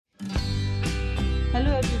Hello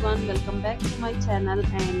everyone, welcome back to my channel,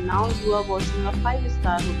 and now you are watching a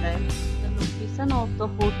 5-star hotel. The location of the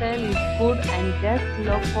hotel is good and guests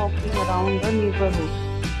love walking around the neighborhood.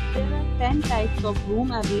 There are 10 types of room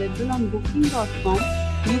available on booking.com.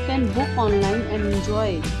 You can book online and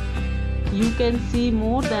enjoy it. You can see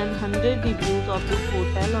more than 100 reviews of this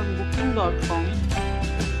hotel on booking.com.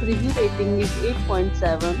 Its review rating is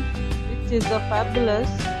 8.7, which is fabulous.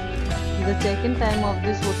 The check-in time of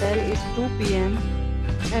this hotel is 2 p.m.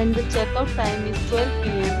 and the checkout time is 12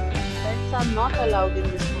 p.m. Pets are not allowed in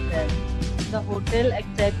this hotel. The hotel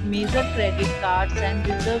accepts major credit cards and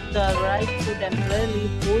reserves the right to temporarily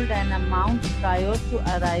hold an amount prior to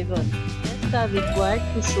arrival. Guests are required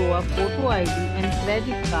to show a photo ID and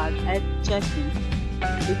credit card at check-in.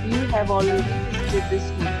 If you have already visited this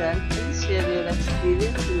hotel, please share your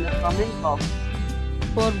experience in the comment box.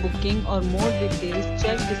 For booking or more details,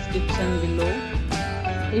 check description below.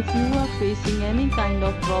 If you are facing any kind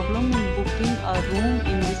of problem in booking a room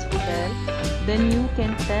in this hotel, then you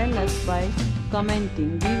can tell us by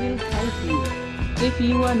commenting. We will help you. If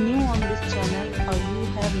you are new on this channel or you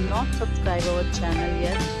have not subscribed our channel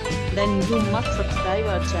yet, then you must subscribe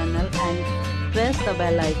our channel and press the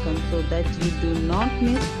bell icon so that you do not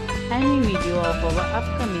miss any video of our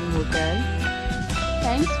upcoming hotel.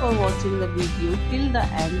 Thanks for watching the video till the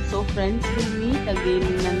end. So friends, will meet again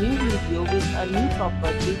in a new video with a new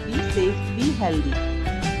property. Be safe, be healthy.